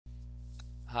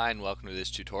Hi and welcome to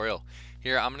this tutorial.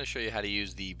 Here I'm going to show you how to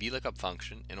use the Vlookup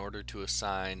function in order to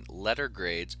assign letter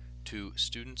grades to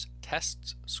students'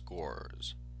 test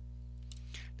scores.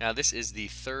 Now this is the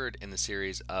third in the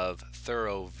series of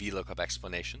thorough Vlookup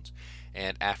explanations,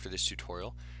 and after this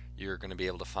tutorial you're going to be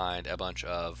able to find a bunch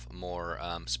of more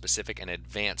specific and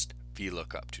advanced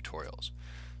Vlookup tutorials.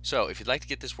 So if you'd like to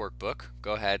get this workbook,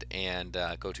 go ahead and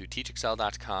go to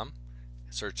teachexcel.com,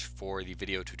 search for the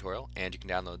video tutorial, and you can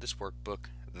download this workbook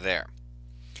there.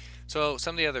 So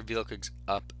some of the other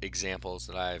Vlookup examples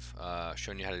that I've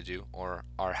shown you how to do are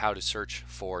how to search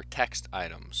for text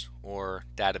items or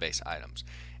database items,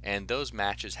 and those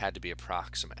matches had to be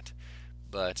approximate,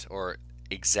 or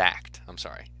exact. I'm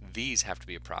sorry, these have to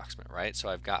be approximate, right? So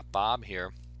I've got Bob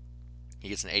here, he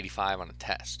gets an 85 on a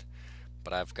test,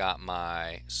 but I've got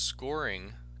my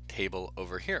scoring table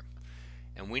over here,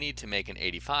 and we need to make an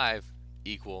 85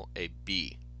 equal a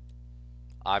B.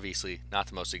 Obviously not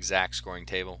the most exact scoring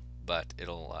table, but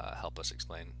it'll help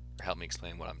me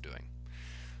explain what I'm doing.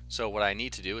 So what I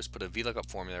need to do is put a VLOOKUP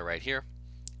formula right here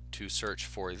to search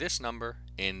for this number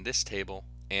in this table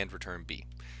and return B.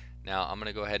 Now I'm going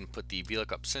to go ahead and put the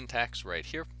VLOOKUP syntax right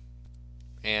here,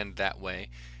 and that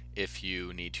way if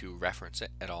you need to reference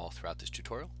it at all throughout this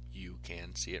tutorial you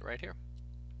can see it right here.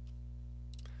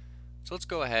 So let's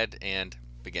go ahead and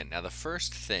begin. Now the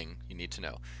first thing you need to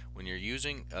know when you're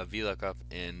using a VLOOKUP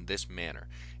in this manner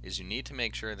is you need to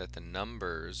make sure that the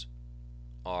numbers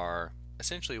are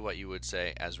essentially what you would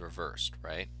say as reversed,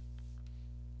 right?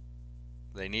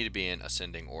 They need to be in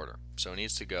ascending order. So it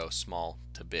needs to go small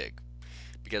to big,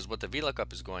 because what the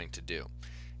VLOOKUP is going to do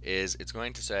is it's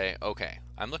going to say, okay,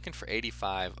 I'm looking for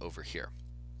 85 over here.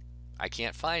 I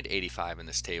can't find 85 in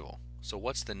this table, so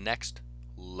what's the next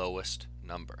lowest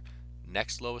number?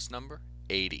 Next lowest number,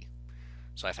 80.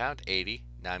 So I found 80.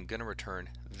 Now I'm going to return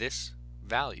this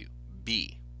value,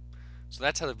 B. So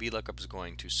that's how the VLOOKUP is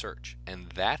going to search, and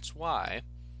that's why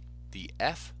the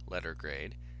F letter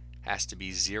grade has to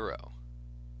be 0.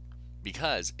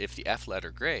 Because if the F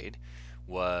letter grade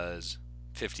was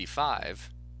 55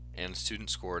 and the student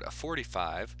scored a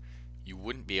 45, you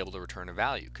wouldn't be able to return a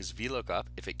value, because VLOOKUP,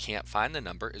 if it can't find the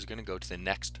number, is going to go to the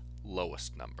next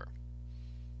lowest number.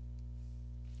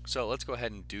 So let's go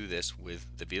ahead and do this with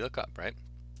the VLOOKUP, right?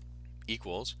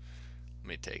 Equals, let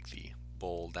me take the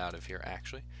bold out of here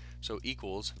actually. So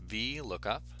equals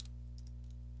VLOOKUP,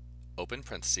 open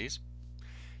parentheses.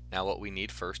 Now what we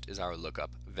need first is our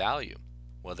lookup value.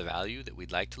 Well, the value that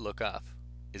we'd like to look up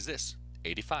is this,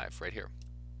 85 right here.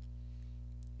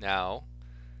 Now,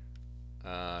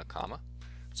 comma.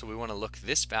 So we want to look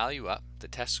this value up, the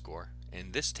test score,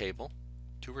 in this table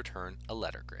to return a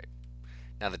letter grade.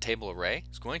 Now the table array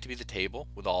is going to be the table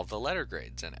with all of the letter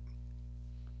grades in it.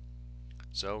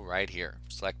 So right here,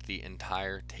 select the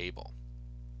entire table.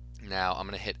 Now I'm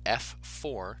going to hit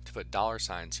F4 to put dollar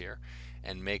signs here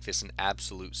and make this an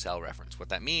absolute cell reference. What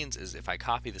that means is if I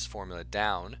copy this formula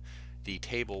down, the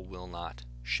table will not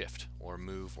shift or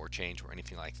move or change or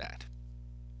anything like that.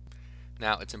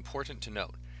 Now it's important to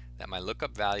note that my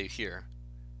lookup value here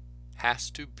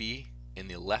has to be in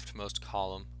the leftmost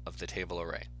column of the table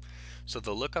array. So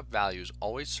the lookup value is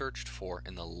always searched for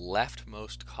in the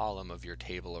leftmost column of your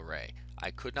table array. I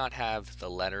could not have the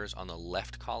letters on the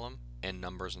left column and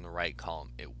numbers on the right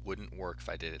column. It wouldn't work if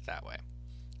I did it that way.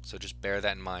 So just bear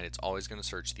that in mind. It's always going to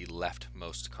search the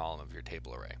leftmost column of your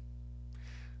table array.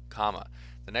 Comma.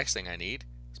 The next thing I need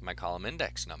is my column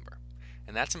index number.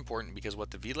 And that's important because what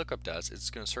the VLOOKUP does is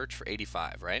it's going to search for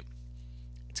 85, right?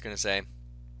 It's going to say,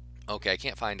 okay, I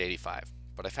can't find 85,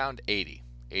 but I found 80.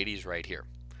 80 is right here.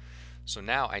 So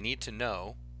now I need to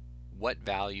know what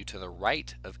value to the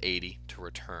right of 80 to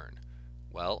return.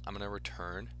 Well, I'm going to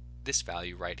return this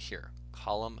value right here,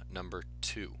 column number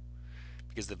 2,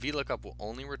 because the VLOOKUP will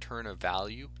only return a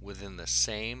value within the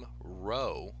same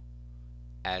row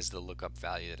as the lookup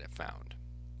value that it found.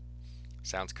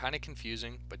 Sounds kind of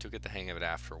confusing, but you'll get the hang of it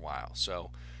after a while. So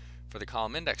for the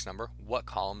column index number, what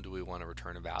column do we want to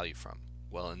return a value from?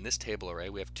 Well, in this table array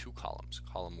we have two columns,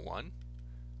 column 1,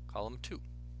 column 2.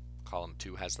 Column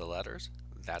 2 has the letters.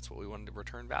 That's what we wanted to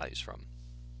return values from.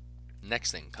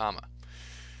 Next thing, comma.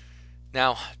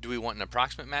 Now, do we want an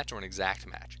approximate match or an exact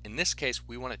match? In this case,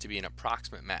 we want it to be an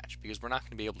approximate match because we're not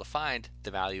going to be able to find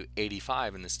the value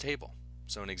 85 in this table.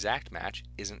 So an exact match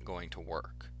isn't going to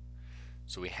work.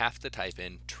 So we have to type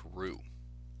in true.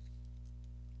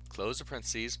 Close the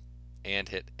parentheses and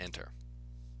hit enter.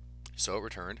 So it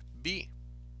returned B.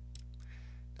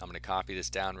 Now I'm going to copy this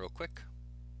down real quick.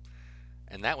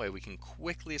 And that way we can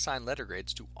quickly assign letter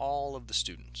grades to all of the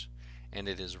students. And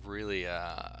it is really,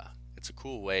 it's a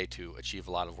cool way to achieve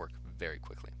a lot of work very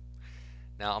quickly.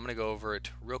 Now I'm going to go over it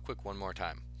real quick one more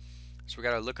time. So we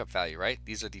got our lookup value, right?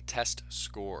 These are the test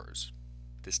scores.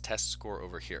 This test score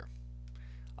over here.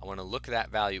 I want to look that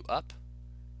value up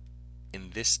in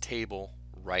this table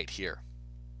right here.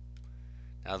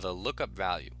 Now the lookup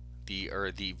value, the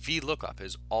Vlookup,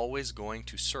 is always going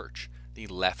to search the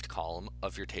left column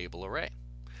of your table array.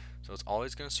 So it's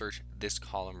always going to search this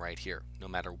column right here, no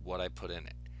matter what I put in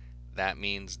it. That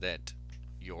means that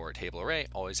your table array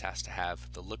always has to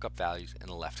have the lookup values in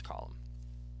the left column.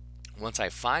 Once I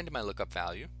find my lookup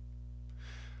value,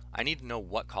 I need to know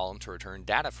what column to return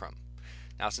data from.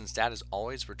 Now, since data is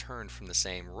always returned from the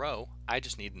same row, I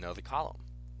just need to know the column.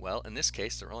 Well, in this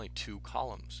case, there are only 2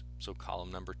 columns, so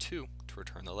column number 2 to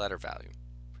return the letter value.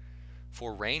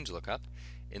 For range lookup,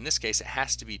 in this case, it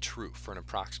has to be true for an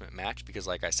approximate match because,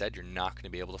 like I said, you're not going to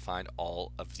be able to find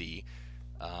all of the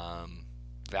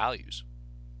values,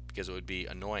 because it would be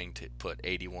annoying to put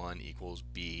 81 equals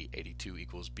B, 82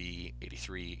 equals B,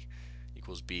 83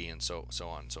 equals B, and so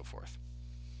on and so forth.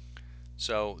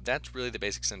 So that's really the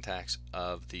basic syntax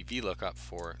of the VLOOKUP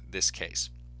for this case.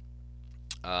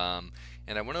 And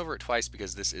I went over it twice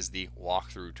because this is the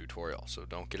walkthrough tutorial, so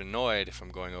don't get annoyed if I'm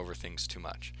going over things too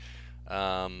much.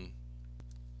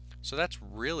 So that's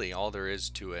really all there is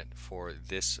to it for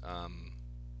this,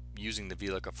 using the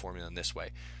VLOOKUP formula in this way.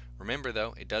 Remember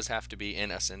though, it does have to be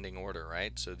in ascending order,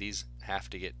 right? So these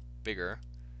have to get bigger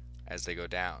as they go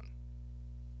down.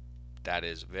 That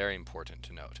is very important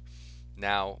to note.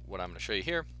 Now, what I'm going to show you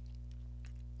here,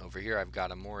 over here I've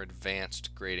got a more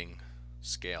advanced grading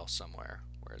scale somewhere.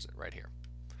 Where is it? Right here.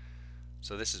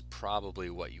 So this is probably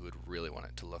what you would really want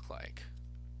it to look like.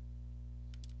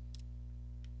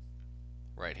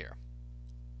 Right here.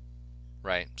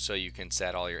 Right, so you can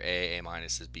set all your A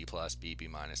minuses, B plus, B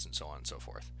minus, and so on and so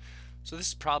forth. So this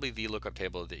is probably the lookup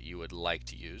table that you would like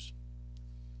to use.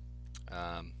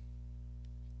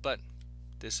 But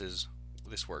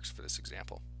this works for this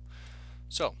example.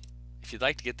 So if you'd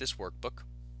like to get this workbook,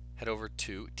 head over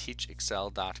to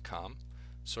teachexcel.com,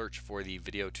 search for the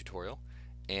video tutorial,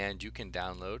 and you can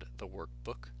download the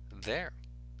workbook there.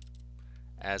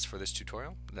 As for this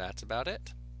tutorial, that's about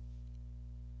it.